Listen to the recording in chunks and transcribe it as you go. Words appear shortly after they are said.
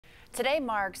Today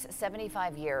marks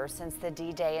 75 years since the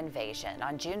D-Day invasion.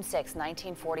 On June 6,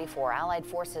 1944, Allied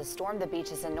forces stormed the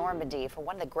beaches in Normandy for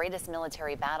one of the greatest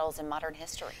military battles in modern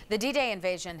history. The D-Day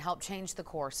invasion helped change the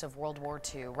course of World War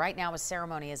II. Right now, a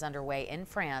ceremony is underway in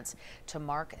France to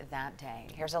mark that day.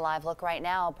 Here's a live look right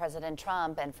now. President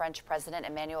Trump and French President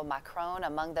Emmanuel Macron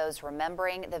among those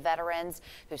remembering the veterans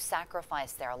who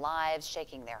sacrificed their lives,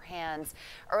 shaking their hands.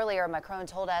 Earlier, Macron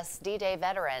told us, D-Day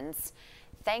veterans,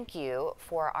 thank you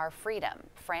for our freedom.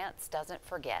 France doesn't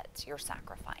forget your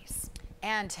sacrifice.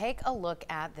 And take a look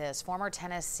at this. Former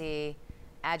Tennessee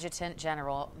Adjutant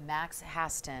General Max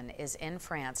Haston is in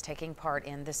France taking part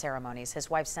in the ceremonies. His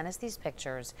wife sent us these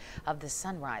pictures of the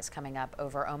sunrise coming up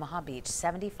over Omaha Beach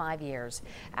 75 years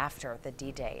after the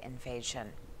D-Day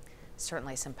invasion.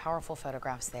 Certainly some powerful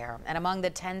photographs there. And among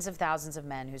the tens of thousands of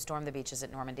men who stormed the beaches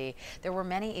at Normandy, there were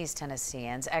many East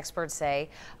Tennesseans. Experts say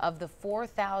of the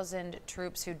 4,000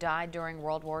 troops who died during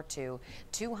World War II,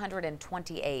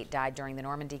 228 died during the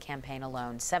Normandy campaign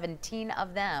alone. 17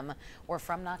 of them were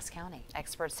from Knox County.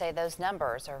 Experts say those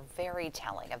numbers are very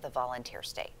telling of the volunteer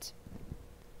state.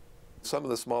 Some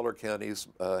of the smaller counties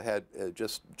had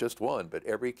just one, but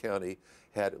every county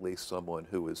had at least someone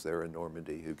who was there in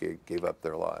Normandy who gave up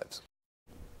their lives.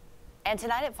 And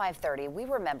tonight at 5:30, we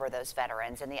remember those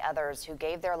veterans and the others who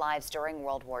gave their lives during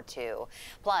World War II.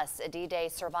 Plus, a D-Day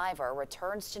survivor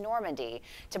returns to Normandy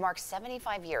to mark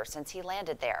 75 years since he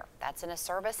landed there. That's in a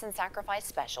Service and Sacrifice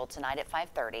special tonight at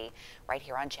 5:30, right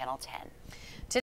here on Channel 10.